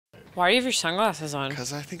Why do you have your sunglasses on?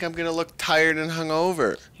 Because I think I'm going to look tired and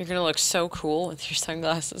hungover. You're going to look so cool with your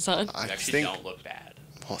sunglasses on. You actually don't look bad.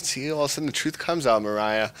 Well, see, all of a sudden the truth comes out,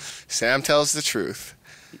 Mariah. Sam tells the truth.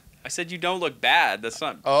 I said you don't look bad. That's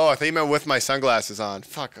not... Oh, I thought you meant with my sunglasses on.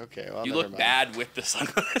 Fuck, okay. Well, you never look mind. bad with the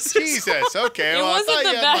sunglasses. Jesus, okay. It well, wasn't I thought the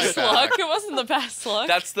you had my best back. look. It wasn't the best look.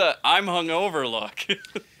 That's the I'm hungover look.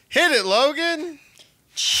 Hit it, Logan.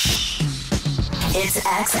 It's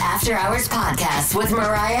X After Hours Podcast with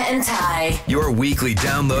Mariah and Ty. Your weekly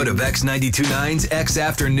download of X92.9's X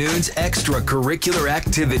Afternoons extracurricular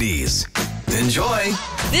activities. Enjoy.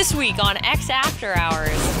 This week on X After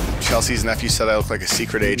Hours. Chelsea's nephew said I look like a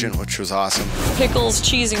secret agent, which was awesome. Pickles,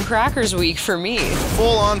 cheese, and crackers week for me.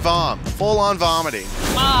 Full-on vomiting.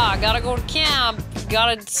 Gotta go to camp.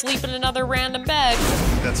 Gotta sleep in another random bed.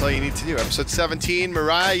 That's all you need to do. Episode 17.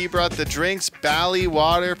 Mariah, you brought the drinks. Bali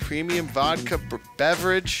Water Premium Vodka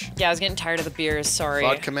Beverage. Yeah, I was getting tired of the beers, sorry.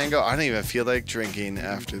 Vodka Mango. I don't even feel like drinking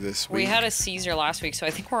after this week. We had a Caesar last week, so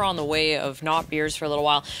I think we're on the way of not beers for a little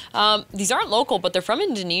while. These aren't local, but they're from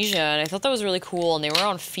Indonesia, and I thought that was really cool, and they were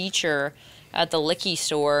on feature at the liquor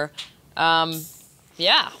store.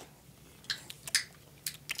 Yeah.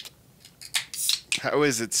 How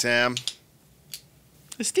is it, Sam?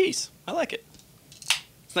 It's decent. I like it.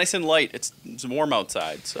 It's nice and light. It's warm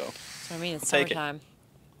outside, so. I mean, it's I'll take it. summertime.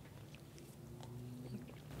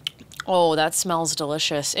 Oh, that smells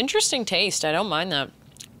delicious. Interesting taste. I don't mind that.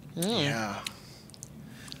 Yeah.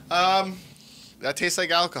 That tastes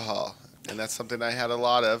like alcohol, and that's something I had a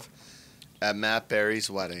lot of at Matt Berry's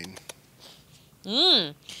wedding.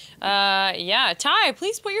 Yeah. Ty,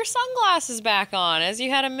 please put your sunglasses back on, as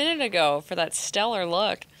you had a minute ago, for that stellar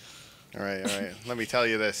look. All right. Let me tell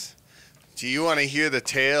you this. Do you want to hear the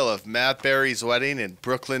tale of Matt Berry's wedding in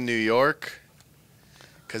Brooklyn, New York?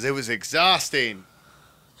 Because it was exhausting.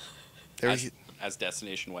 As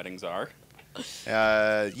destination weddings are.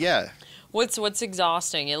 Yeah. What's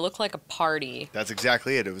exhausting? It looked like a party. That's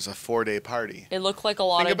exactly it. It was a 4-day party. It looked like a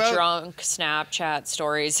lot of drunk Snapchat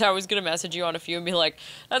stories. I was going to message you on a few and be like,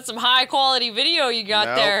 that's some high-quality video you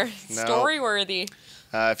got there. Story-worthy.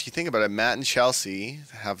 If you think about it, Matt and Chelsea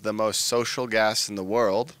have the most social gas in the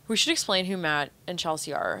world. We should explain who Matt and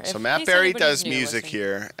Chelsea are. So Matt Berry does music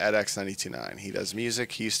here at X92.9. He does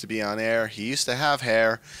music. He used to be on air. He used to have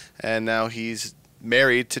hair. And now he's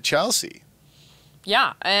married to Chelsea.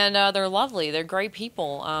 Yeah, and they're lovely. They're great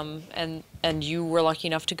people. And you were lucky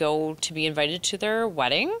enough to be invited to their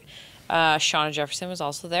wedding. Shauna Jefferson was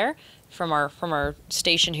also there from our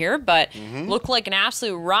station here, but looked like an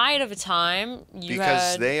absolute ride of a time.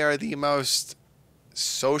 Because they are the most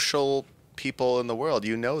social people in the world.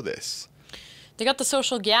 You know this. They got the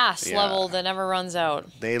social gas level that never runs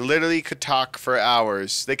out. They literally could talk for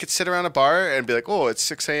hours. They could sit around a bar and be like, oh, it's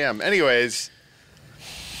 6 a.m. Anyways,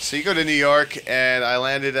 so you go to New York, and I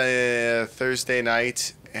landed Thursday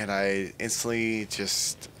night, and I instantly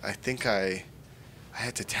I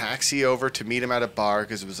had to taxi over to meet him at a bar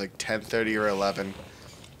because it was like 10:30 or 11.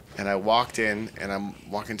 And I walked in, and I'm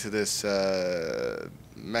walking to this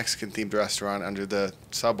Mexican-themed restaurant under the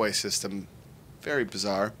subway system. Very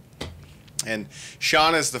bizarre. And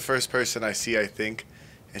Shauna's the first person I see, I think.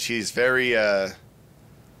 And she's very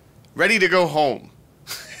ready to go home,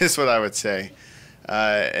 is what I would say.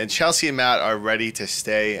 And Chelsea and Matt are ready to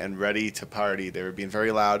stay and ready to party. They were being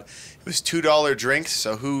very loud. It was $2 drinks,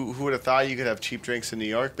 so who would have thought you could have cheap drinks in New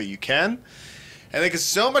York, but you can. And because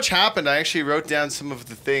so much happened, I actually wrote down some of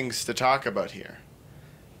the things to talk about here.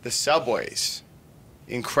 The subways,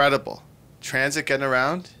 incredible. Transit getting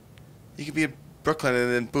around. You could be in Brooklyn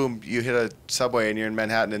and then boom, you hit a subway and you're in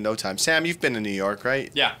Manhattan in no time. Sam, you've been in New York, right?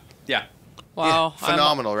 Yeah. Wow. Yeah,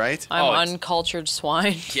 phenomenal, right? I'm uncultured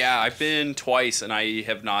swine. Yeah, I've been twice, and I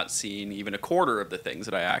have not seen even a quarter of the things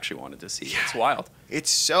that I actually wanted to see. Yeah. It's wild. It's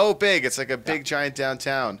so big. It's like a big, giant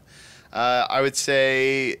downtown. I would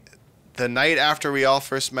say the night after we all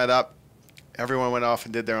first met up, everyone went off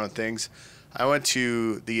and did their own things. I went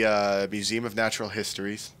to the Museum of Natural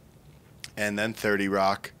Histories and then 30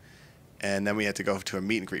 Rock, and then we had to go to a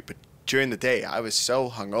meet and greet. But during the day, I was so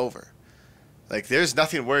hungover. Like, there's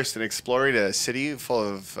nothing worse than exploring a city full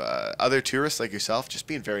of other tourists like yourself, just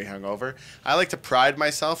being very hungover. I like to pride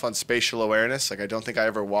myself on spatial awareness. Like, I don't think I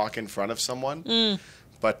ever walk in front of someone.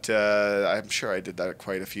 But I'm sure I did that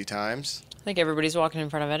quite a few times. I think everybody's walking in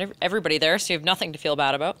front of everybody there, so you have nothing to feel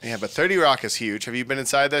bad about. Yeah, but 30 Rock is huge. Have you been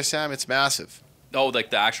inside there, Sam? It's massive. Oh, like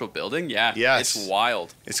the actual building? Yeah. Yes. It's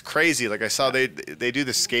wild. It's crazy. Like, I saw they do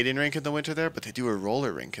the skating rink in the winter there, but they do a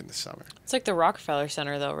roller rink in the summer. It's like the Rockefeller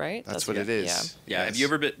Center, though, right? That's what it is. Yeah. Yes. Have you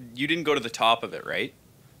ever been? You didn't go to the top of it, right?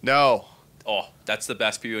 No. Oh, that's the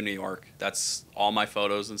best view in New York. That's all my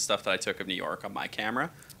photos and stuff that I took of New York on my camera.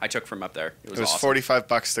 I took from up there. It was awesome.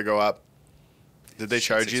 $45 to go up. Did they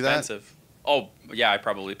charge you expensive. That? Oh, yeah, I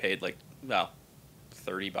probably paid like, well,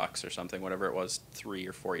 $30 or something, whatever it was, 3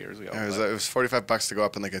 or 4 years ago. It was $45 to go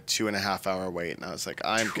up in like a 2.5 hour wait, and I was like,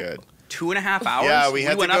 I'm good. 2.5 hours? Yeah, we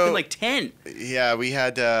went up in like 10. Yeah, we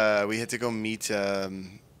had to go meet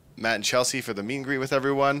Matt and Chelsea for the meet and greet with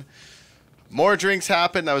everyone. More drinks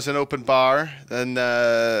happened. That was an open bar. Then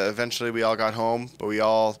eventually we all got home, but we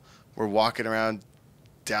all were walking around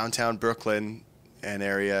downtown Brooklyn and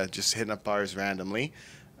area, just hitting up bars randomly.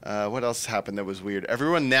 What else happened that was weird?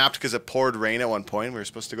 Everyone napped because it poured rain at one point. We were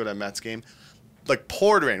supposed to go to a Mets game. Like,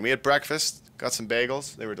 poured rain. We had breakfast, got some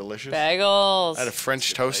bagels. They were delicious. Bagels. I had a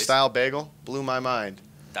French toast-style bagel. Blew my mind.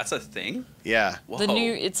 That's a thing? Yeah. Whoa.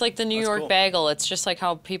 It's like the New York cool. bagel. It's just like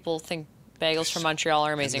how people think bagels from Montreal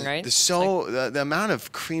are amazing, right? The amount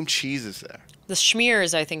of cream cheese is there. The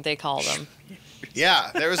schmears, I think they call them. Yeah,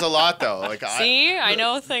 there was a lot though. Like See, I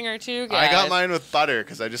know a thing or two, guys. I got mine with butter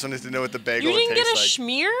because I just wanted to know what the bagel You would didn't taste get a like.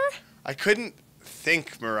 schmear? I couldn't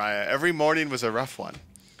think, Mariah. Every morning was a rough one.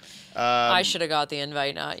 I should have got the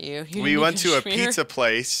invite, not you. We went to a pizza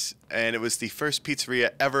place, and it was the first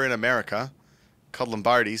pizzeria ever in America, called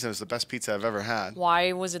Lombardi's, and it was the best pizza I've ever had.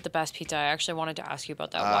 Why was it the best pizza? I actually wanted to ask you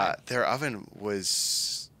about that. Why? Their oven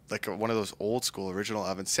was like one of those old school original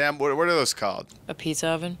ovens. Sam, what are those called? A pizza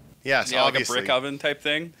oven? Yes, Yeah, obviously. like a brick oven type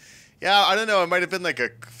thing? Yeah, I don't know. It might have been like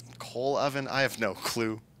a coal oven. I have no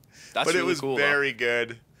clue. That's but really it was cool, very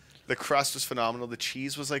good. The crust was phenomenal. The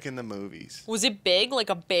cheese was like in the movies. Was it big?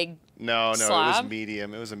 Like a big No, slab? it was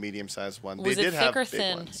medium. It was a medium-sized one. Was they it did thick have or big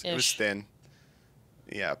thin-ish? ones. It was thin.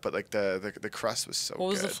 Yeah, but like the crust was so good. What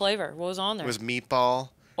was the flavor? What was on there? It was meatball,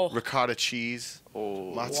 Oh. ricotta cheese,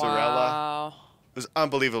 Oh, mozzarella. Wow. It was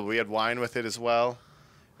unbelievable. We had wine with it as well.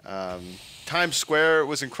 Times Square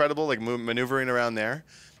was incredible, like maneuvering around there.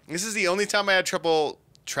 This is the only time I had trouble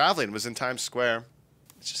traveling was in Times Square.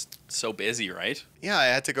 it's just so busy, right? Yeah, I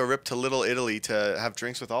had to go rip to Little Italy to have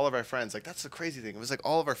drinks with all of our friends. Like, that's the crazy thing. It was like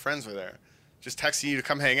all of our friends were there, just texting you to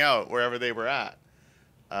come hang out wherever they were at.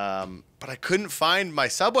 But I couldn't find my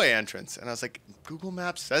subway entrance. And I was like, Google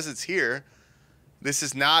Maps says it's here. This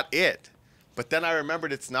is not it. But then I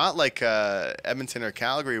remembered it's not like Edmonton or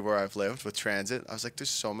Calgary where I've lived with transit. I was like,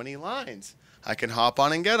 there's so many lines I can hop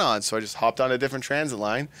on and get on. So I just hopped on a different transit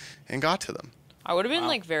line and got to them. I would have been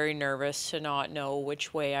like very nervous to not know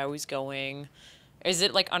which way I was going. Is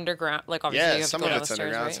it like underground? Like obviously you Yeah, have some to go of down it's the stairs,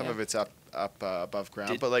 underground, right? some Yeah. of it's up above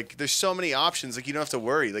ground. But like, there's so many options. Like, you don't have to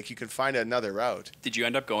worry. Like, you can find another route. Did you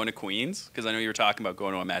end up going to Queens? Because I know you were talking about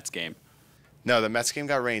going to a Mets game. No, the Mets game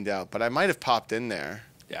got rained out, but I might have popped in there.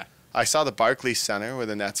 Yeah. I saw the Barclays Center where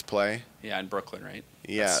the Nets play. Yeah, in Brooklyn, right?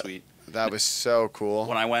 Yeah, That's sweet. That was so cool.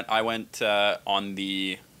 When I went on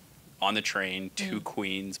the train to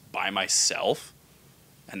Queens by myself,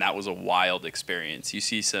 and that was a wild experience. You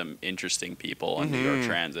see some interesting people on New York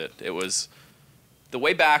Transit. It was the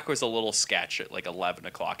way back was a little sketch at like 11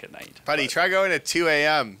 o'clock at night. Buddy, try going at 2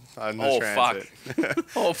 a.m. on the transit. Fuck.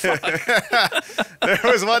 Oh fuck! There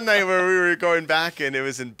was one night where we were going back, and it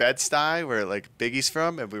was in Bed-Stuy, where like Biggie's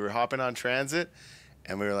from, and we were hopping on transit,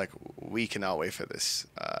 and we were like, we cannot wait for this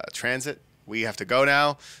transit. We have to go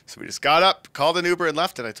now. So we just got up, called an Uber, and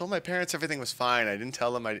left. And I told my parents everything was fine. I didn't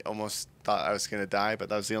tell them I almost thought I was going to die, but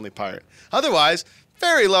that was the only part. Otherwise,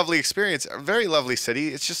 very lovely experience, a very lovely city.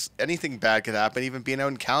 It's just anything bad could happen, even being out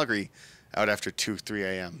in Calgary out after 2, 3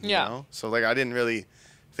 a.m. Yeah. You know? So, like, I didn't really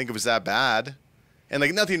think it was that bad. And,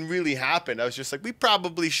 like, nothing really happened. I was just like, we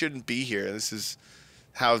probably shouldn't be here. This is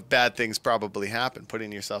how bad things probably happen,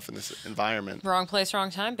 putting yourself in this environment. Wrong place, wrong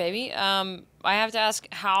time, baby. I have to ask,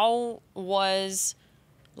 what was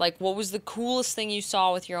the coolest thing you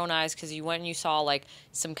saw with your own eyes? Because you went and you saw like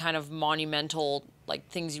some kind of monumental like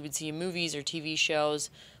things you would see in movies or TV shows.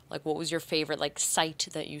 Like, what was your favorite like sight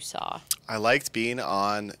that you saw? I liked being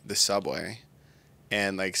on the subway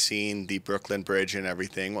and like seeing the Brooklyn Bridge and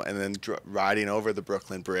everything, and then riding over the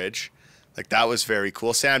Brooklyn Bridge. Like, that was very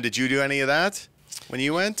cool. Sam, did you do any of that when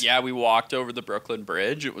you went? Yeah, we walked over the Brooklyn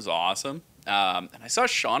Bridge. It was awesome. And I saw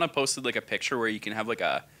Shauna posted like a picture where you can have like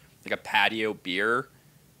a patio beer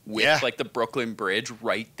with like the Brooklyn Bridge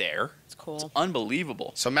right there. It's cool. It's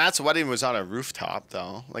unbelievable. So Matt's wedding was on a rooftop,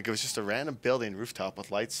 though. Like, it was just a random building rooftop with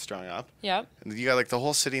lights strung up. Yep. And you got like the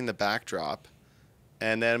whole city in the backdrop.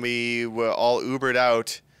 And then we were all Ubered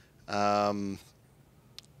out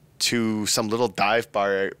to some little dive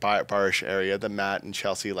barish area that Matt and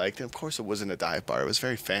Chelsea liked. And of course it wasn't a dive bar. It was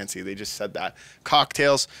very fancy. They just said that.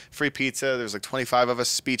 Cocktails, free pizza. There's like 25 of us,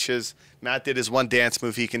 speeches. Matt did his one dance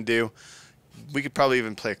move he can do. We could probably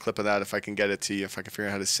even play a clip of that if I can get it to you, if I can figure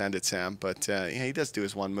out how to send it, Sam. But yeah, he does do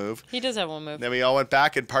his one move. He does have one move. Then we all went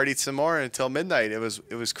back and partied some more until midnight. It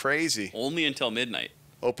was crazy. Only until midnight.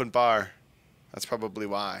 Open bar. That's probably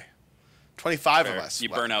why. 25 Fair. of us. You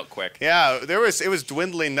burn out quick. Yeah, it was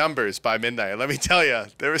dwindling numbers by midnight. Let me tell you,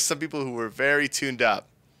 there were some people who were very tuned up.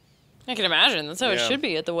 I can imagine. That's how it Yeah. should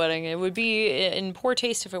be at the wedding. It would be in poor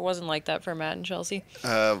taste if it wasn't like that for Matt and Chelsea.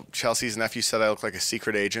 Chelsea's nephew said I looked like a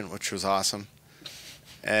secret agent, which was awesome.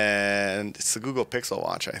 And it's the Google Pixel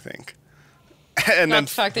watch, I think. And Not then the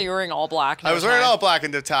fact that you're wearing all black. I was wearing all black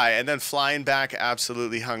and a tie, and then flying back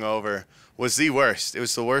absolutely hungover was the worst. It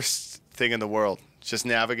was the worst thing in the world. Just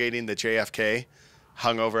navigating the JFK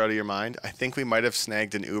hungover out of your mind. I think we might have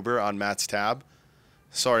snagged an Uber on Matt's tab.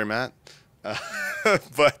 Sorry, Matt.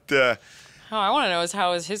 But Oh, I want to know is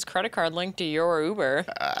how is his credit card linked to your Uber?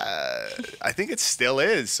 I think it still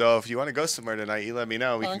is. So if you want to go somewhere tonight, you let me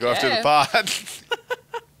know. We can go after the Okay. pod.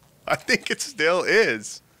 I think it still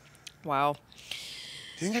is. Wow.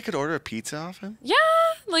 Do you think I could order a pizza off him? Yeah,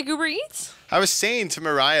 like Uber Eats. I was saying to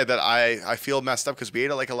Mariah that I feel messed up because we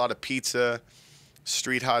ate like a lot of pizza,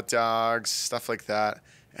 street hot dogs, stuff like that.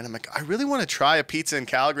 And I'm like, I really want to try a pizza in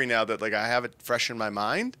Calgary now that like I have it fresh in my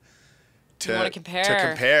mind. You wanna compare. To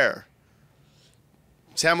compare.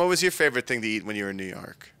 Sam, what was your favorite thing to eat when you were in New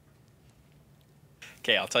York?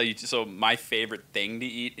 Okay, I'll tell you. So my favorite thing to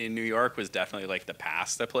eat in New York was definitely like the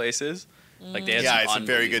pasta places. Like they had Yeah, some it's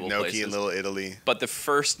a very good unbelievable gnocchi in places. Little Italy. But the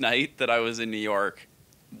first night that I was in New York,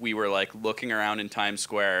 we were like looking around in Times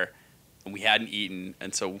Square, and we hadn't eaten,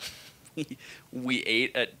 and so we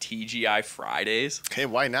ate at TGI Fridays. Okay,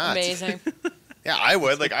 why not? Amazing. Yeah, I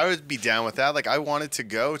would. Like, I would be down with that. Like, I wanted to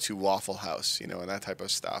go to Waffle House, you know, and that type of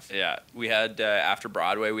stuff. Yeah, we had after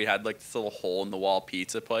Broadway, we had like this little hole in the wall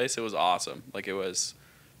pizza place. It was awesome. Like it was,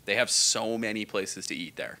 they have so many places to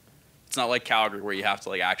eat there. It's not like Calgary where you have to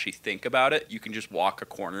like actually think about it. You can just walk a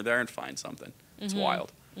corner there and find something. It's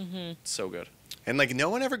wild. It's so good. And like, no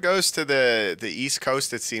one ever goes to the East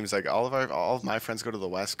Coast. It seems like all of my friends go to the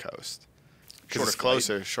West Coast because Shorter it's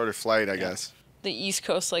closer, shorter flight, I guess. The East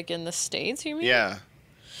Coast, like in the States, you mean? Yeah.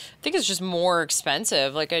 I think it's just more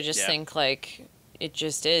expensive. Like, I just Yeah. think, like, it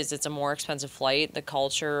just is. It's a more expensive flight. The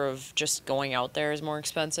culture of just going out there is more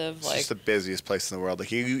expensive. It's Like, just the busiest place in the world.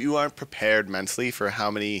 Like, you aren't prepared mentally for how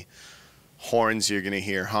many horns you're going to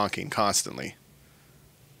hear honking constantly.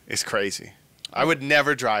 It's crazy. I would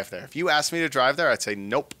never drive there. If you asked me to drive there, I'd say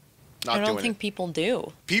nope. Not I doing don't think it. people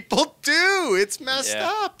do. People do. It's messed Yeah.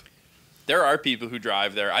 up. There are people who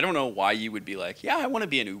drive there. I don't know why you would be like, yeah, I want to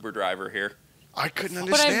be an Uber driver here. I couldn't But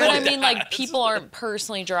understand I it. mean, like, people aren't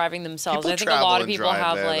personally driving themselves. People I think a travel lot of and people drive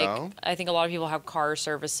have, there, like, though. I think a lot of people have car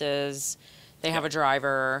services. They have a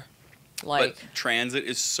driver. Like, But transit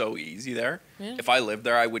is so easy there. Yeah. If I lived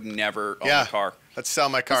there, I would never own Yeah. a car. Let's sell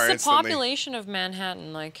my car what's the instantly. population of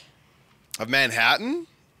Manhattan? Like, Of Manhattan?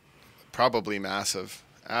 Probably massive.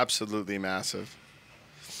 Absolutely massive.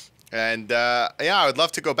 And yeah, I would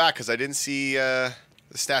love to go back because I didn't see the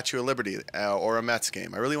Statue of Liberty or a Mets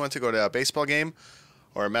game. I really want to go to a baseball game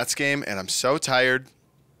or a Mets game, and I'm so tired.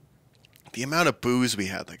 The amount of booze we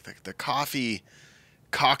had, like the coffee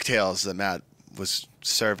cocktails that Matt was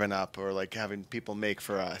serving up or like having people make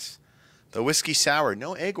for us. The whiskey sour,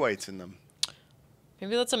 no egg whites in them.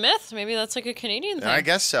 maybe that's a myth. Maybe that's like a Canadian thing. I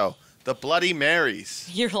guess so. The Bloody Marys.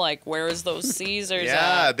 You're like, where is those Caesars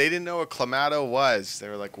Yeah, at? they didn't know what Clamato was. They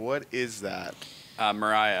were like, what is that?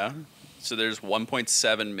 Mariah. So there's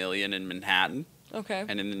 1.7 million in Manhattan, Okay.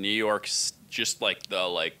 and in the New York, just like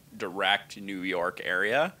the direct New York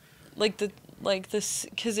area. Like this,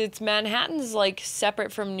 because it's Manhattan's like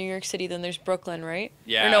separate from New York City. Then there's Brooklyn, right?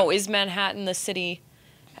 Yeah. Or no, is Manhattan the city,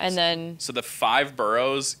 and then So the 5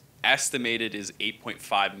 boroughs estimated is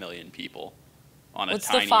 8.5 million people on a what's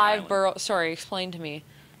tiny the 5 island. borough? Sorry, explain to me.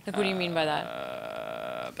 Like, what do you mean by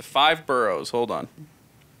that? The 5 boroughs. Hold on.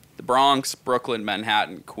 The Bronx, Brooklyn,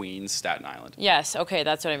 Manhattan, Queens, Staten Island. Yes. Okay,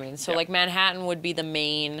 that's what I mean. So Yeah. like Manhattan would be the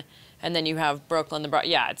main, and then you have Brooklyn.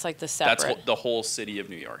 Yeah, it's like the separate. That's the whole city of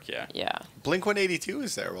New York. Yeah. Yeah. Blink 182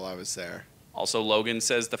 was there while I was there. Also, Logan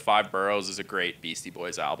says the 5 boroughs is a great Beastie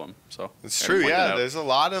Boys album. So It's gotta true, point that yeah. out. There's a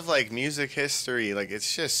lot of like music history. Like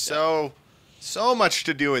it's just so much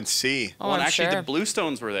to do and see. Oh, Well, and I'm actually, sure. the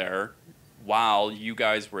Bluestones were there while you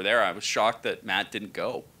guys were there. I was shocked that Matt didn't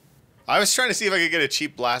go. I was trying to see if I could get a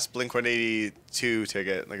cheap blast Blink 182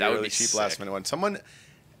 ticket, like That a would really be cheap last sick. minute one. Someone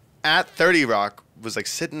at 30 Rock was like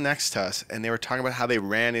sitting next to us, and they were talking about how they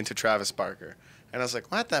ran into Travis Barker, and I was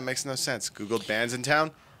like, "What? That makes no sense." Googled bands in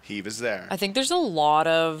town. He was there. I think there's a lot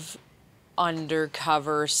of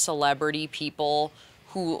undercover celebrity people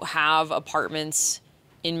who have apartments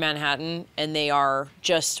in Manhattan, and they are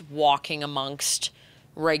just walking amongst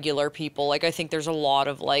regular people. Like, I think there's a lot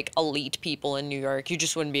of like elite people in New York. You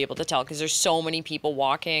just wouldn't be able to tell because there's so many people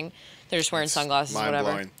walking. They're just wearing sunglasses, whatever.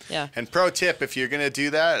 Mind-blowing. Yeah. And pro tip, if you're going to do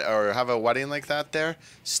that or have a wedding like that there,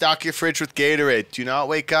 stock your fridge with Gatorade. Do not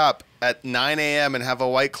wake up at 9 a.m. and have a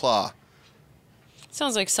White Claw.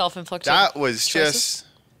 Sounds like self-inflicted. That was choices.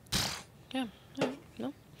 just... Yeah.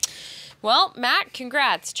 No. Well, Matt,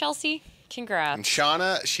 congrats. Chelsea, congrats. And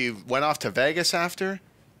Shauna, she went off to Vegas after.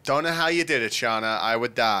 Don't know how you did it, Shauna. I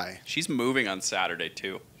would die. She's moving on Saturday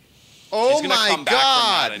too. Oh She's gonna my come God.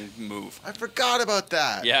 back from that and move. I forgot about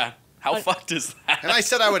that. Yeah. How fucked is that? And I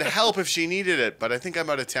said I would help if she needed it, but I think I'm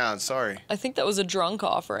out of town. Sorry. I think that was a drunk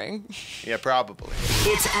offering. Yeah, probably.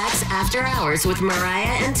 It's X After Hours with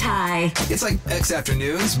Mariah and Ty. It's like X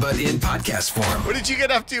Afternoons, but in podcast form. What did you get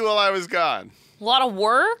up to while I was gone? A lot of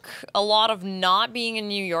work, a lot of not being in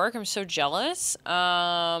New York. I'm so jealous.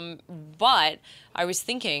 But I was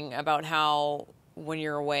thinking about how when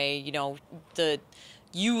you're away, you know,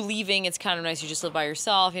 you leaving, it's kind of nice. You just live by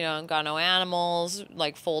yourself, you know, got no animals,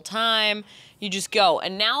 like full time. You just go.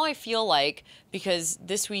 And now I feel like, because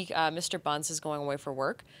this week Mr. Bunce is going away for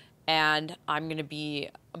work, and I'm going to be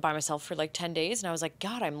by myself for like 10 days. And I was like,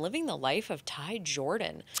 God, I'm living the life of Ty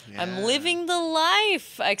Jordan. Yeah. I'm living the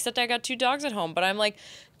life. Except I got 2 dogs at home. But I'm like,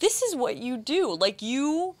 this is what you do. Like,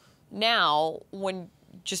 you now,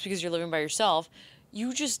 just because you're living by yourself,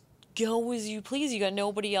 you just go as you please. You got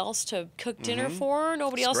nobody else to cook dinner for,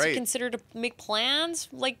 nobody else to consider to make plans,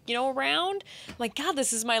 like, you know, around. I'm like, God,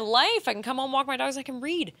 this is my life. I can come home, walk my dogs, I can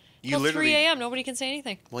read. You Till 3 literally- a.m., nobody can say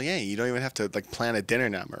anything. Well, yeah, you don't even have to like plan a dinner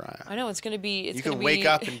now, Mariah. I know, it's going to be... You can wake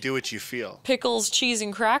up and do what you feel. Pickles, cheese,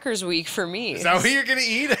 and crackers week for me. Is that what you're going to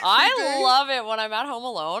eat? I love it when I'm at home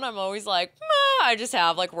alone. I'm always like, meh. I just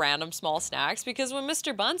have like random small snacks, because when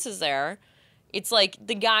Mr. Bunce is there, it's like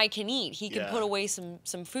the guy can eat. He can put away some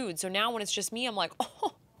food. So now when it's just me, I'm like,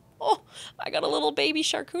 oh, I got a little baby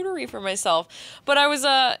charcuterie for myself. But I was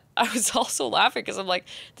also laughing because I'm like,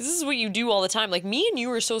 this is what you do all the time. Like, me and you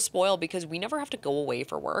are so spoiled because we never have to go away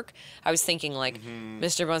for work. I was thinking, like,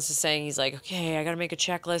 Mr. Bunce is saying, he's like, okay, I got to make a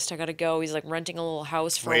checklist. I got to go. He's like renting a little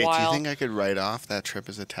house for a while. Wait, do you think I could write off that trip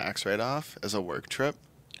as a tax write-off, as a work trip?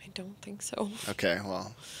 I don't think so. Okay,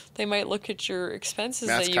 well. They might look at your expenses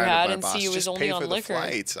Matt's that you kind of had my and boss. see it was Just only pay on for liquor. The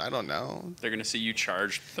flights. I don't know. They're gonna see you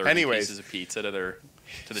charge 30 Anyways. pieces of pizza to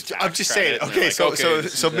the tax I'm just saying. credit, and Okay, they're so like, okay,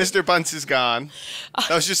 so Mr. Bunce is gone. That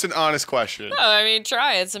was just an honest question. No, I mean,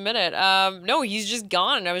 try it, submit it. No, he's just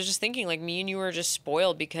gone. And I was just thinking, like, me and you are just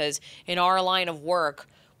spoiled because in our line of work,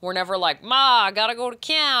 we're never like, Ma, gotta go to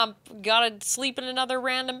camp, gotta sleep in another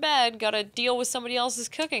random bed, gotta deal with somebody else's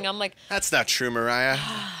cooking. I'm like, That's not true, Mariah.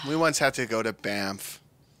 We once had to go to Banff.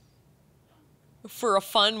 for a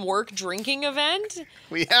fun work drinking event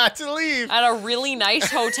We had to leave. at a really nice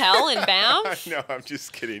hotel in Banff. No, I'm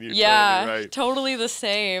just kidding. You're Yeah, totally right. totally the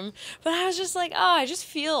same. But I was just like, I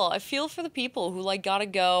feel for the people who like gotta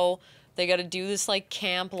go. They gotta do this like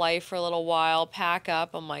camp life for a little while, pack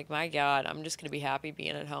up. I'm like, my God, I'm just gonna be happy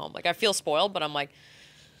being at home. Like, I feel spoiled, but I'm like,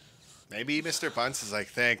 Maybe Mr. Bunce is like,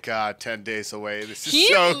 thank God, 10 days away. This is he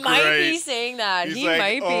so great. might be saying that. He's He like,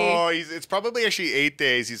 might be. oh, it's probably actually 8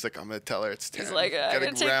 days. He's like, I'm going to tell her it's 10. He's like, I'm Gotta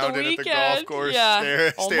gonna take ground the it weekend. at the golf course, Yeah. stay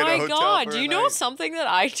at a Oh my hotel God, for do a you know night. something that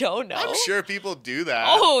I don't know? I'm sure people do that.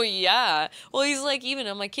 Oh yeah. Well, he's like, even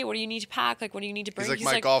I'm like, hey, what do you need to pack? Like, what do you need to bring? He's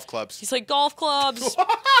like, my golf clubs. He's like, golf clubs, He's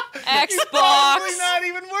Xbox. probably not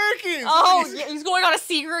even working. Oh, He's- yeah, he's going on a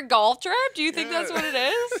secret golf trip? Do you think Yeah. that's what it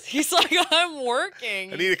is? He's like, I'm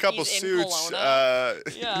working. I need a couple He's in suits.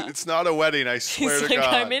 Kelowna. Yeah. It's not a wedding, I swear He's to like,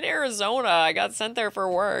 God. I'm in Arizona. I got sent there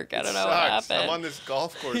for work. I don't know what Sucks. happened. I'm on this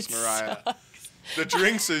golf course, It Mariah. sucks. The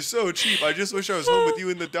drinks are so cheap. I just wish I was home with you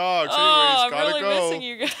and the dogs. Oh, Anyways, I'm gotta really go. missing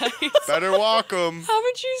you guys. Better walk them.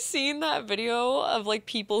 Haven't you seen that video of like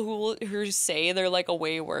people who say they're like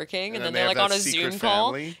away working and then they they're have like on that a secret Zoom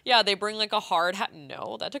call? family? Yeah, they bring like a hard hat.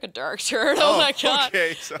 No, that took a dark turn. Oh my God.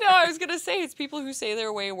 Okay, sorry. No, I was gonna say it's people who say they're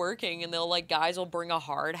away working and they'll like guys will bring a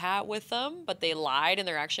hard hat with them, but they lied and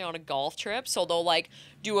they're actually on a golf trip. So they'll like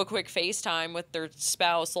do a quick FaceTime with their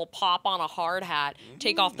spouse. They'll pop on a hard hat,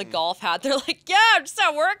 take off the golf hat. They're like, yeah, I'm just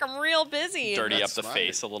at work. I'm real busy. dirty up That's the smart.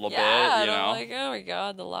 face a little Yeah, bit, you and I'm know. like, oh my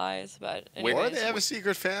God, the lies. But Or anyways. they have a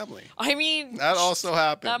secret family. I mean, That also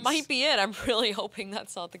happens. that might be it. I'm really hoping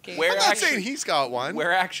that's not the case. Where I'm not actually- saying he's got one.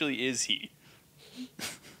 Where actually is he?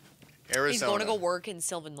 Arizona. He's going to go work in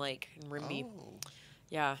Sylvan Lake in Rimby. Oh.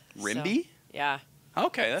 Yeah. so- Rimby? yeah.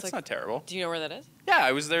 Okay, that's like- not terrible. Do you know where that is? Yeah,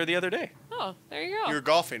 I was there the other day. Oh, there you go. You were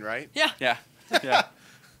golfing, right? yeah. Yeah, yeah.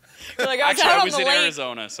 You're like, Actually, I was on in the lake.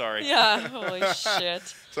 Arizona. Sorry. Yeah, holy shit.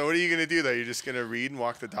 So what are you going to do, though? You're just going to read and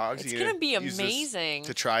walk the dogs? It's You going to be use this amazing.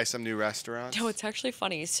 To try some new restaurants? No, it's actually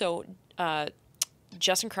funny. So,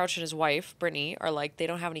 Justin Crouch and his wife, Brittany, are like, they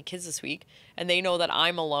don't have any kids this week, and they know that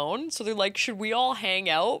I'm alone. So they're like, should we all hang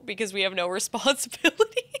out because we have no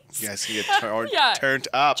responsibilities? You guys can get turned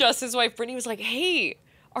up. Justin's wife, Brittany, was like, hey,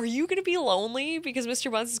 are you going to be lonely because Mr.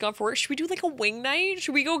 Buns is gone for work? Should we do like a wing night?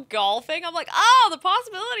 Should we go golfing? I'm like, oh, the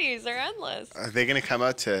possibilities are endless. Are they going to come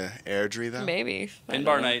out to Airdrie, though? Maybe. Pin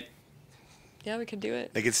bar night. Yeah, we can do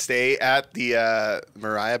it. They could stay at the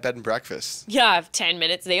Mariah bed and breakfast. Yeah, I have 10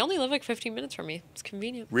 minutes. They only live like 15 minutes from me. It's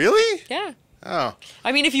convenient. Really? Yeah. Oh,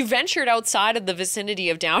 I mean, if you ventured outside of the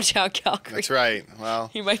vicinity of downtown Calgary, that's right.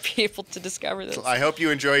 Well, you might be able to discover this. I hope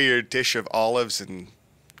you enjoy your dish of olives and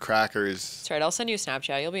crackers. That's right. I'll send you a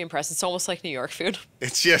Snapchat. You'll be impressed. It's almost like New York food.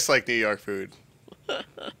 It's just like New York food.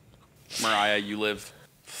 Mariah, you live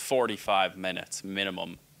 45 minutes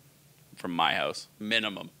minimum from my house.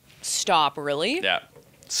 Minimum. Stop, really? Yeah.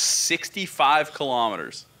 65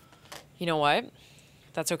 kilometers. You know what?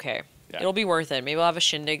 That's okay. Yeah. It'll be worth it. Maybe we'll have a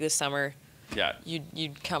shindig this summer. Yeah.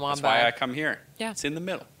 You'd come on That's by. why I come here. Yeah. It's in the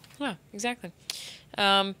middle. Yeah, exactly.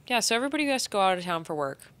 Yeah, so everybody who has to go out of town for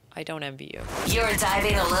work, I don't envy you. You're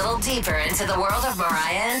diving a little deeper into the world of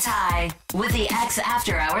Mariah and Ty with the X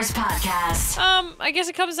After Hours podcast. I guess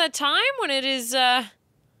it comes that time when it is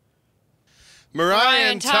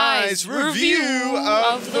Mariah and Ty's review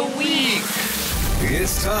of the week.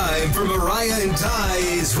 It's time for Mariah and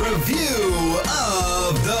Ty's review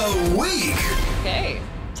of the week. Okay.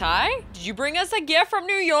 Ty, did you bring us a gift from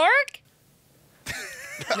New York?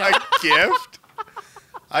 A gift?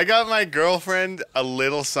 I got my girlfriend a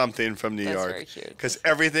little something from New That's York. very cute. Because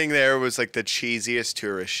everything there was like the cheesiest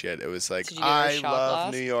tourist shit. It was like, Did you give her a I shot love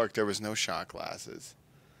glass? New York. There was no shot glasses.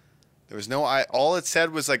 There was no, all it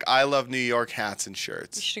said was like, I love New York hats and You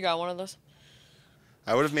shirts. should have got one of those.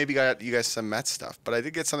 I would have maybe got you guys some Mets stuff, but I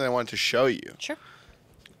did get something I wanted to show you. Sure.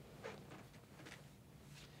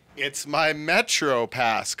 It's my Metro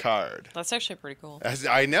Pass card. That's actually pretty cool.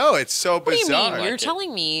 I know, it's so What do you bizarre. mean? You're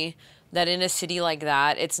telling me that in a city like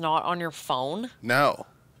that, it's not on your phone? No,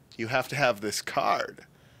 you have to have this card.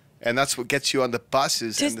 And that's what gets you on the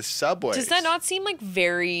buses and the subways. Does that not seem like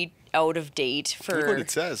very out of date Look what for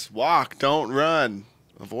it says. Walk, don't run.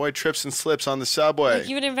 Avoid trips and slips on the subway. like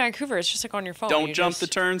even in Vancouver? It's just like on your phone. Don't You jump just- the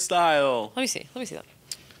turnstile. Let me see. Let me see that.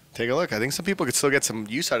 Take a look. I think some people could still get some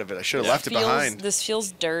use out of it. I should have left it behind. This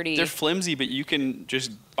feels dirty. They're flimsy, but you can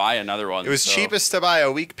just buy another one. It was so cheapest to buy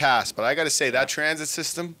a week pass, but I got to say, that transit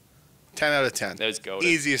system, 10 out of 10. That was goated.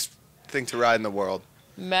 Easiest thing to ride in the world,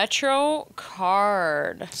 Metro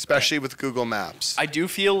card. especially with Google Maps. I do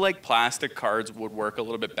feel like plastic cards would work a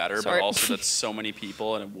little bit better, Sorry. but also that's so many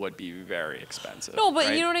people and it would be very expensive. No, but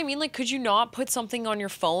right? you know what I mean? Like, could you not put something on your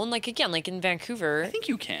phone? Like, again, like in Vancouver, I think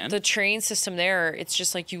you can. the train system there, it's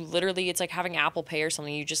just like you literally, it's like having Apple Pay or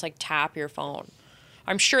something. You just like tap your phone.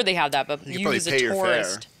 I'm sure they have that, but You can you probably as a pay your fare.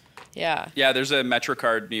 tourist. Yeah. Yeah, there's a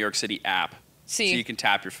MetroCard New York City app. See. So you can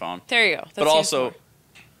tap your phone. There you go. That But seems also, more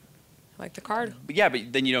like the card. but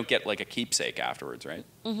then you don't get like a keepsake afterwards, right?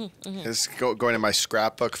 This is going in my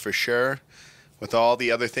scrapbook for sure, with all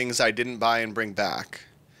the other things I didn't buy and bring back.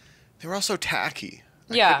 They were also tacky.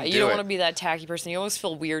 I Yeah, couldn't you do don't it. want to be that tacky person. You always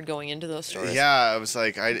feel weird going into those stores. Yeah, I was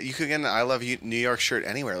like, you could get an I Love New York shirt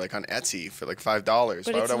anywhere, like on Etsy for like $5. But Why it's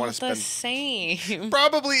would I not want to the spend? same.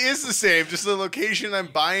 Probably is the same. Just the location I'm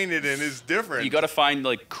buying it in is different. You got to find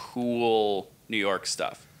like cool New York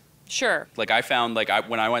stuff. Sure. Like I found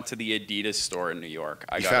when I went to the Adidas store in New York,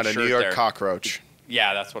 I You got found a shirt New York there. cockroach.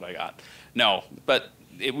 Yeah, that's what I got. No, but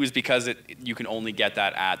it was because you can only get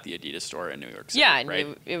that at the Adidas store in New York City. Yeah, and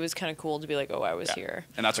right? it was kind of cool to be like, oh, I was Yeah. here.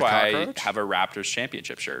 And that's The why cockroach? I have a Raptors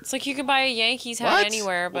championship shirt. It's like you can buy a Yankees hat What?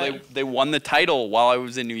 anywhere, but Well, they won the title while I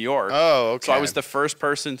was in New York. Oh, okay. So I was the first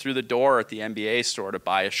person through the door at the NBA store to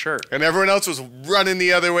buy a shirt. And everyone else was running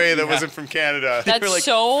the other way that Yeah. wasn't from Canada. that's They were like,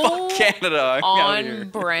 so "Fuck Canada, I'm outta here." on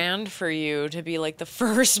brand for you to be like the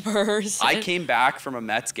first person. I came back from a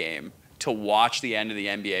Mets game to watch the end of the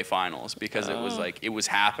NBA Finals because it was like it was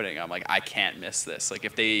happening. I'm like, I can't miss this. Like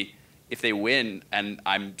if they win and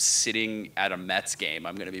I'm sitting at a Mets game,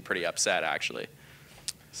 I'm gonna be pretty upset actually.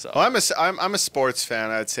 So Well, I'm a sports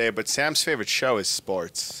fan, I'd say, but Sam's favorite show is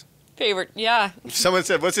sports. favorite, yeah. If someone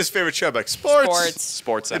said, "What's his favorite show?" I'd be like, "Sports."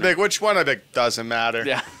 Sports They'd Center. be like, "Which one?" I'd be like, "Doesn't matter."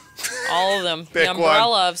 Yeah, All of them. Pick The umbrella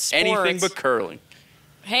one. of sports. anything but curling.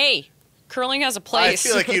 Hey, curling has a I place.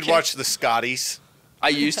 feel like you'd okay? watch the Scotties. I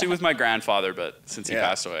used to with my grandfather, but since he Yeah.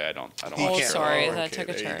 passed away, I don't He Oh, watch can't- it. sorry, oh, that okay, took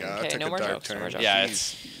a there you turn. go. Okay, Took no a more dark jokes, no turn. more jokes. Yeah, Jeez.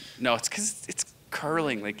 it's because it's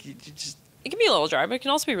curling. Like it's It can be a little dry, but it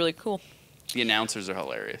can also be really cool. The announcers are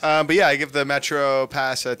hilarious. But yeah, I give the Metro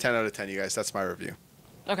Pass a 10 out of 10, you guys. That's my review.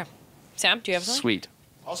 Okay. Sam, do you have something? Sweet.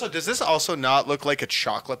 Also, does this also not look like a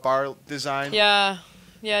chocolate bar design? Yeah.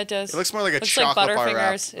 Yeah, it does. It looks more like a looks like chocolate bar Butterfingers.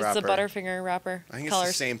 wrapper. It's the Butterfinger wrapper. I think colors.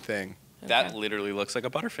 it's the same thing. That Okay. literally looks like a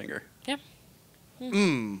Butterfinger. Yeah.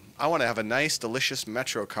 I want to have a nice, delicious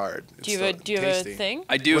Metro card. It's Do you have so a tasty. thing?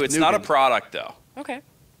 I do. With It's not a nougat. product, though. Okay.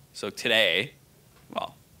 So today,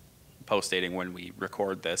 well, post-dating when we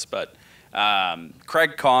record this, but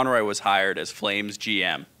Craig Conroy was hired as Flames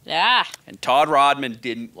GM, Yeah. and Todd Rodman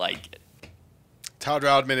didn't like it. Todd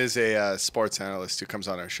Rodman is a sports analyst who comes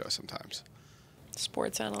on our show sometimes.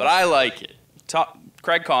 Sports analyst. But I like it.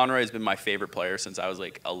 Craig Conroy has been my favorite player since I was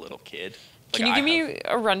like a little kid. Can you give me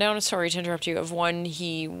a rundown, sorry to interrupt you, of when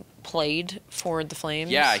he played for the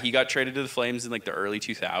Flames? Yeah, he got traded to the Flames in like the early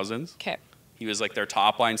 2000s. Okay. He was like their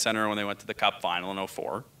top line center when they went to the Cup final in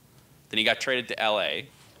 2004. Then he got traded to LA.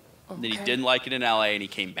 Then he didn't like it in LA and he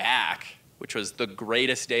came back, which was the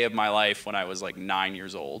greatest day of my life when I was like 9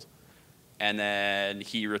 years old. And then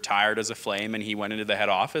he retired as a Flame and he went into the head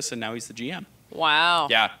office and now he's the GM. Wow.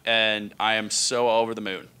 Yeah, and I am so over the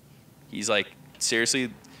moon. He's like, seriously,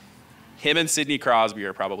 him and Sidney Crosby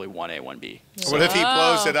are probably 1A, 1B. What if he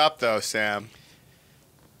blows it up, though, Sam?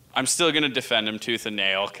 I'm still going to defend him tooth and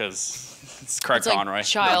nail because it's Craig It's like Conroy.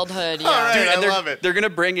 childhood, yeah. All right. Dude, and I love it. They're going to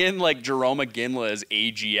bring in like Jerome McGinley as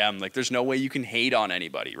AGM. Like, there's no way you can hate on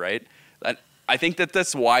anybody, right? I think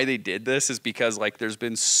that's why they did this is because like there's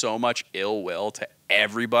been so much ill will to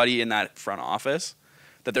everybody in that front office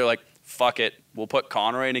that they're like, fuck it, we'll put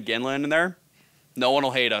Conroy and McGinley in there. No one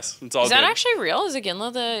will hate us. It's all Is good. that actually real? Is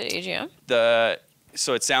Ginla the AGM?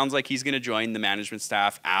 So it sounds like he's going to join the management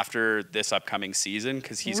staff after this upcoming season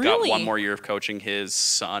because he's got Really? one more year of coaching his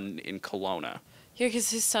son in Kelowna. Yeah, because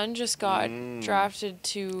his son just got drafted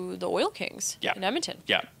to the Oil Kings Yeah. in Edmonton.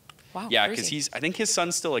 Yeah. Wow. Yeah, crazy. because I think his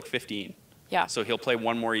son's still like 15. Yeah. So he'll play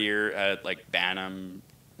one more year at like Bantam,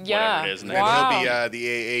 Yeah. whatever it is. And And then Wow. he'll be the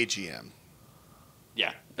AA GM.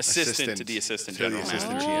 yeah, assistant to the assistant general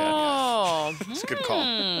assistant manager. GM. Oh. It's a good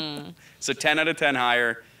call. So 10 out of 10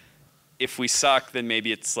 higher. If we suck, then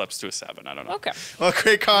maybe it slips to a 7. I don't know. Okay. Well,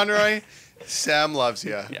 Craig Conroy, Sam loves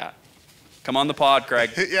you. Yeah. Come on the pod,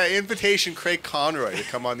 Craig. Yeah, invitation Craig Conroy to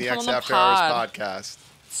come on the Come X on the After Hours pod. podcast.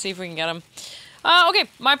 See if we can get him. Okay,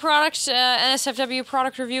 my product, NSFW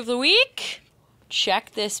product review of the week.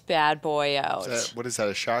 Check this bad boy out. What is that,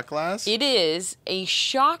 a shot glass? It is a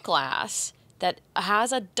shot glass that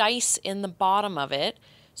has a dice in the bottom of it.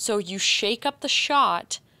 So you shake up the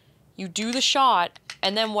shot, you do the shot,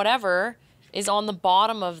 and then whatever is on the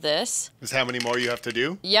bottom of this. Is how many more you have to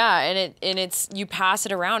do? Yeah, and it's you pass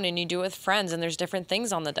it around and you do it with friends, and there's different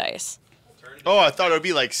things on the dice. Oh, I thought it would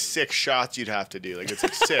be like 6 shots you'd have to do. Like it's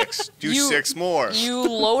like 6. Do You- 6 more. You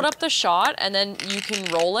load up the shot, and then you can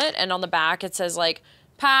roll it, and on the back it says like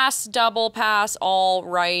pass, double, pass, all,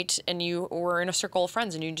 right, and you were in a circle of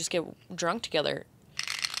friends, and you just get drunk together.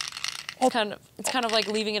 It's kind of like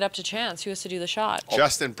leaving it up to chance who has to do the shot.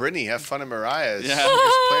 Justin, Brittany, have fun at Mariah's. Yeah. You're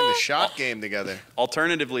just playing the shot game together.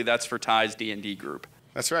 Alternatively, that's for Ty's D&D group.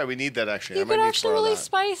 That's right. We need that actually. You I might could need actually 4 of really that.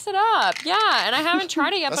 spice it up. Yeah, and I haven't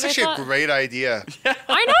tried it yet, That's but I actually thought a great idea.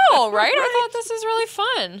 I know, right? I thought this is really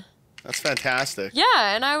fun. That's fantastic. Yeah,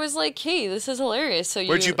 and I was like, hey, this is hilarious. So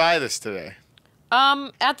Where'd you buy this today?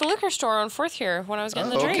 At the liquor store on 4th here when I was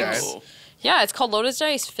getting the Oh, okay. drinks. Oh. Yeah, it's called Lotus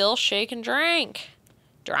Dice. Fill, shake, and drink.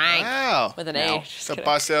 Drank. Wow. With an Now, A. Just So kidding.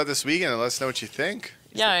 bust it out this weekend and let us know what you think.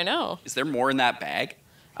 Yeah, I know. Is there more in that bag?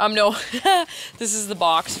 No. This is the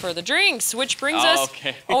box for the drinks, which brings Oh, us...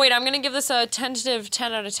 okay. Oh, wait, I'm going to give this a tentative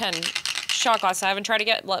 10 out of 10 shot glass. I haven't tried it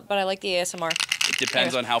yet, but I like the ASMR. It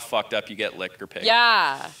depends on how fucked up you get liquor picked.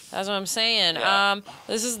 Yeah, that's what I'm saying. Yeah.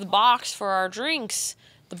 This is the box for our drinks.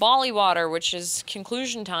 The Bali Water, which is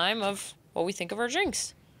conclusion time of what we think of our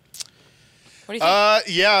drinks. What do you think?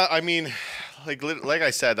 Yeah, I mean, like I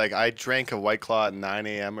said, like I drank a White Claw at 9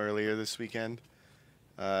 a.m. earlier this weekend.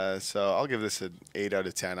 So I'll give this an 8 out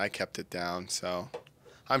of 10. I kept it down, so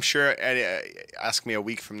I'm sure. Ask me a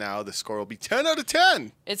week from now, the score will be 10 out of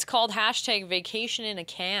 10. It's called #vacation in a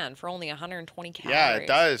can for only 120 calories. Yeah, it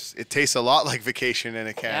does. It tastes a lot like vacation in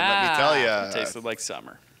a can. Let me Yeah. tell It you. tasted like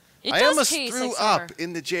summer. It I does almost taste threw like summer. up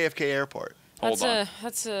in the JFK airport. That's Hold on.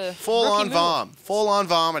 That's a Full rookie on move. vom. Full on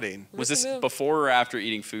vomiting. Was Rookie this move. before or after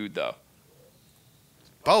eating food, though?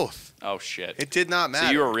 Both. Oh, shit. It did not matter.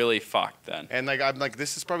 So you were really fucked then. And I'm like,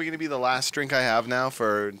 this is probably going to be the last drink I have now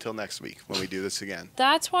for until next week when we do this again.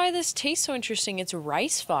 That's why this tastes so interesting. It's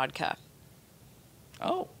rice vodka.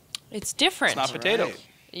 Oh. It's different. It's not potato. Right.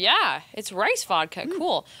 Yeah, it's rice vodka.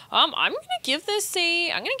 Cool. I'm gonna give this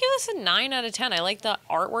a 9 out of 10. I like the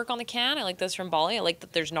artwork on the can. I like this from Bali. I like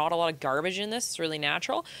that there's not a lot of garbage in this. It's really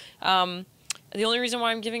natural. The only reason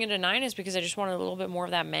why I'm giving it a 9 is because I just wanted a little bit more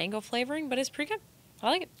of that mango flavoring, but it's pretty good. I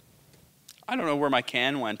like it. I don't know where my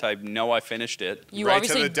can went. I know I finished it. You Right to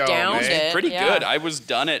obviously the dome, downed eh? it. Pretty yeah. good. I was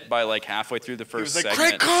done it by like halfway through the He first was like,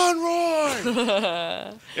 segment. Craig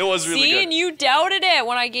Conroy! It was really See, good. and you doubted it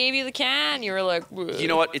when I gave you the can. You were like, You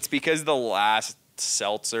know what? It's because the last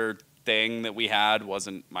seltzer thing that we had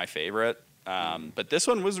wasn't my favorite. But this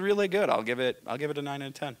one was really good. I'll give it a 9 out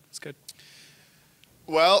of 10. It's good.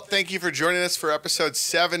 Well, thank you for joining us for episode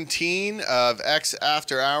 17 of X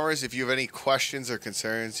After Hours. If you have any questions or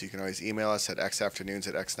concerns, you can always email us at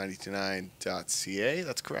xafternoons@x929.ca.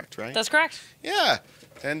 That's correct, right? That's correct. Yeah.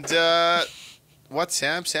 And what,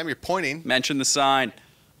 Sam? Sam, you're pointing. Mention the sign.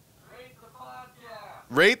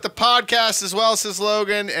 Rate the podcast as well, says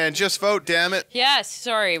Logan, and just vote, damn it. Yes,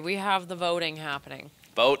 sorry, we have the voting happening.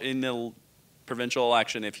 Vote in the provincial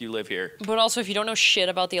election if you live here. But also, if you don't know shit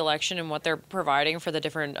about the election and what they're providing for the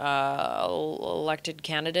different elected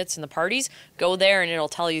candidates and the parties, go there and it'll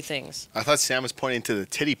tell you things. I thought Sam was pointing to the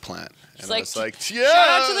titty plant. And like, I was like, yeah, shout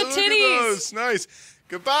out to the look at titties. those. Nice.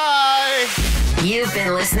 Goodbye. You've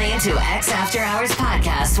been listening to X After Hours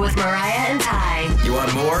podcast with Mariah and Ty. You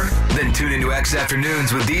want more? Then tune into X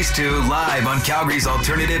Afternoons with these two live on Calgary's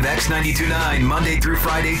alternative X929 Monday through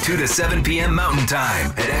Friday 2 to 7 p.m. Mountain Time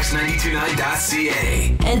at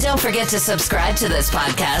x929.ca. And don't forget to subscribe to this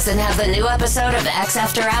podcast and have the new episode of X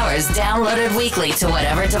After Hours downloaded weekly to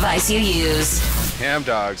whatever device you use. Ham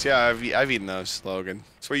dogs. Yeah, I've eaten those, Logan.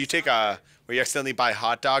 It's where you where you accidentally buy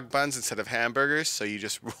hot dog buns instead of hamburgers, so you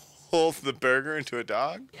just roll the burger into a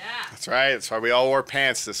dog. Yeah. That's right. That's why we all wore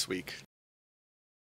pants this week.